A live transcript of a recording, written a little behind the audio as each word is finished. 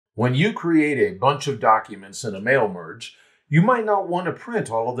When you create a bunch of documents in a mail merge, you might not want to print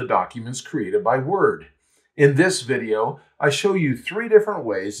all of the documents created by Word. In this video, I show you 3 different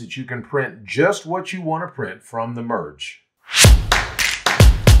ways that you can print just what you want to print from the merge.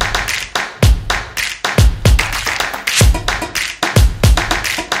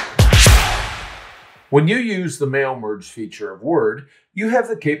 When you use the Mail Merge feature of Word, you have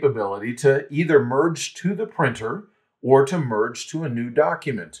the capability to either merge to the printer or to merge to a new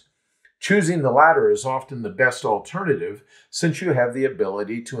document. Choosing the latter is often the best alternative since you have the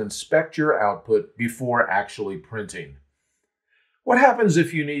ability to inspect your output before actually printing. What happens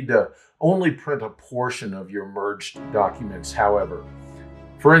if you need to only print a portion of your merged documents, however?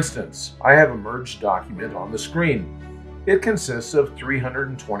 For instance, I have a merged document on the screen. It consists of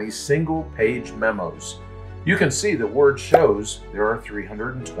 320 single-page memos. You can see that Word shows there are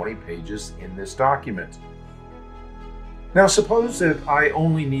 320 pages in this document. Now suppose that I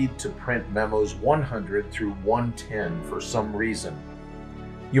only need to print memos 100 through 110 for some reason.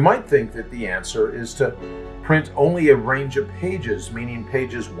 You might think that the answer is to print only a range of pages, meaning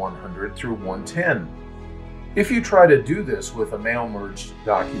pages 100 through 110. If you try to do this with a mail merged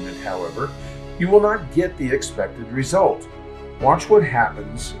document, however, you will not get the expected result. Watch what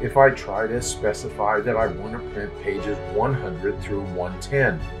happens if I try to specify that I want to print pages 100 through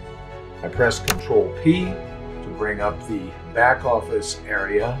 110. I press Ctrl P to bring up the back office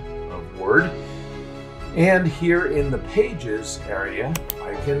area of Word. And here in the Pages area,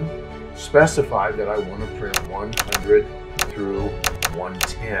 I can specify that I want to print 100 through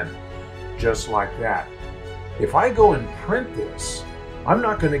 110, just like that. If I go and print this, I'm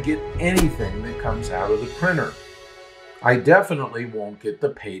not going to get anything that comes out of the printer. I definitely won't get the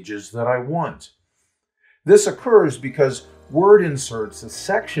pages that I want. This occurs because Word inserts a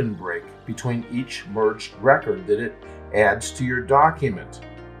section break between each merged record that it adds to your document.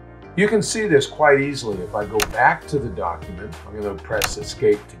 You can see this quite easily if I go back to the document. I'm going to press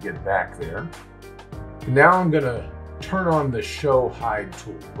Escape to get back there. Now I'm going to turn on the Show Hide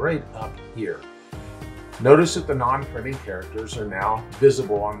tool right up here. Notice that the non-printing characters are now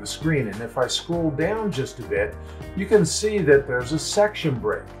visible on the screen, and if I scroll down just a bit, you can see that there's a section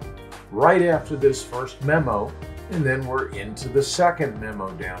break right after this first memo, and then we're into the second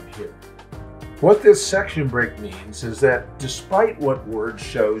memo down here. What this section break means is that despite what Word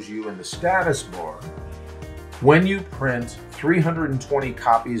shows you in the status bar, when you print 320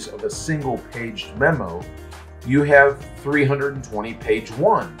 copies of a single-paged memo, you have 320 page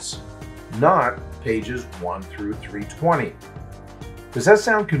ones, not pages 1 through 320. Does that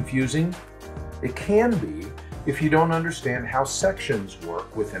sound confusing? It can be if you don't understand how sections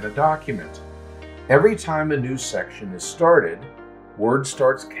work within a document. Every time a new section is started, Word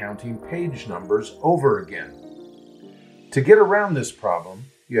starts counting page numbers over again. To get around this problem,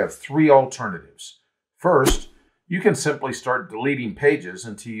 you have 3 alternatives. First, you can simply start deleting pages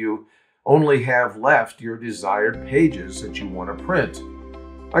until you only have left your desired pages that you want to print.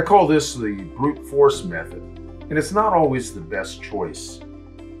 I call this the brute force method, and it's not always the best choice.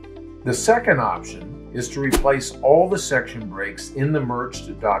 The second option is to replace all the section breaks in the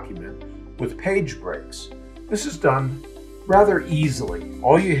merged document with page breaks. This is done rather easily.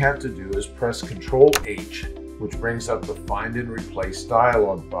 All you have to do is press Ctrl H, which brings up the Find and Replace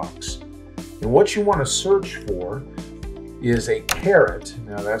dialog box. And what you want to search for is a caret.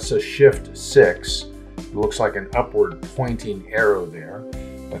 Now that's a Shift 6. It looks like an upward pointing arrow there.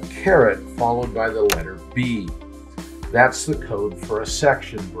 A caret followed by the letter B. That's the code for a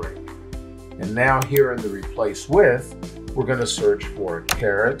section break. And now here in the Replace With, we're going to search for a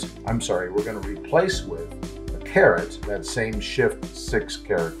caret. We're going to replace with a caret, that same Shift 6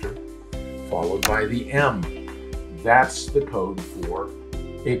 character, followed by the M. That's the code for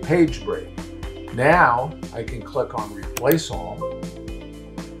a page break. Now I can click on Replace All.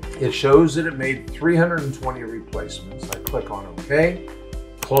 It shows that it made 320 replacements. I click on OK.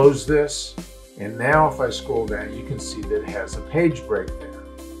 Close this, and now if I scroll down, you can see that it has a page break there.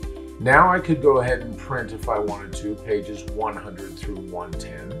 Now I could go ahead and print, if I wanted to, pages 100 through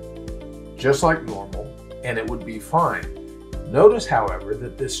 110, just like normal, and it would be fine. Notice, however,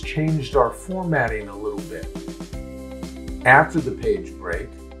 that this changed our formatting a little bit. After the page break,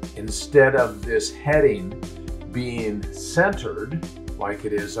 instead of this heading being centered, like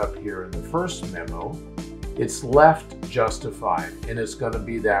it is up here in the first memo, it's left justified, and it's going to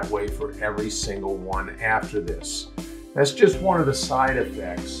be that way for every single one after this. That's just one of the side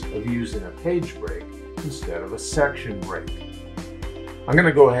effects of using a page break instead of a section break. I'm going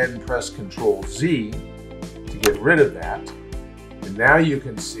to go ahead and press Ctrl Z to get rid of that. And now you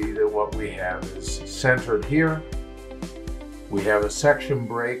can see that what we have is centered here, We have a section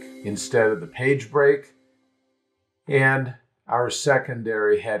break instead of the page break, and our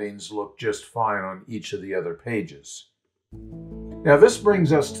secondary headings look just fine on each of the other pages. Now this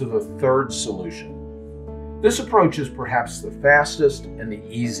brings us to the third solution. This approach is perhaps the fastest and the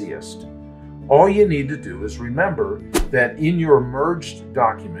easiest. All you need to do is remember that in your merged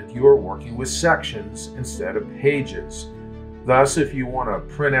document, you are working with sections instead of pages. Thus, if you want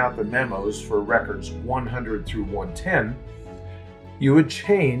to print out the memos for records 100 through 110, you would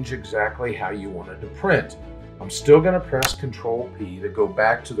change exactly how you wanted to print. I'm still going to press Control P to go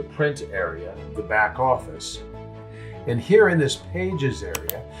back to the print area of the back office. And here in this pages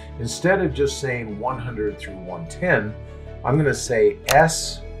area, instead of just saying 100 through 110, I'm going to say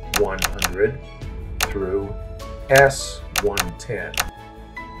S100 through S110.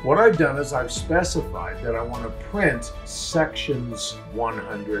 What I've done is I've specified that I want to print sections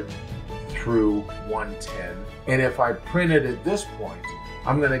 100 through 110. And if I print it at this point,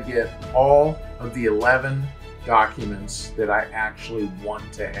 I'm going to get all of the 11 documents that I actually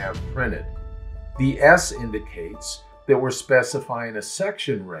want to have printed. The S indicates that we're specifying a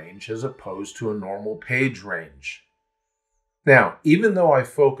section range as opposed to a normal page range. Now, even though I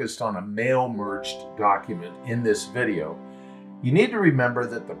focused on a mail merged document in this video, you need to remember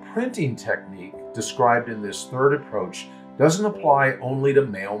that the printing technique described in this third approach doesn't apply only to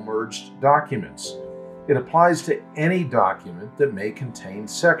mail merged documents. It applies to any document that may contain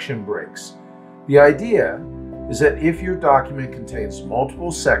section breaks. The idea is that if your document contains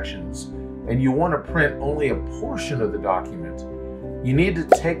multiple sections and you want to print only a portion of the document, you need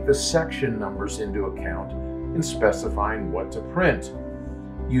to take the section numbers into account in specifying what to print.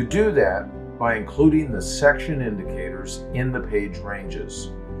 You do that by including the section indicators in the page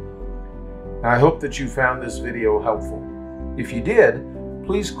ranges. I hope that you found this video helpful. If you did,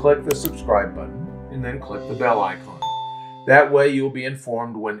 please click the subscribe button and then click the bell icon. That way you'll be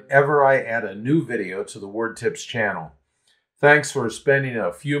informed whenever I add a new video to the WordTips channel. Thanks for spending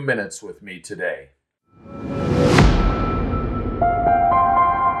a few minutes with me today.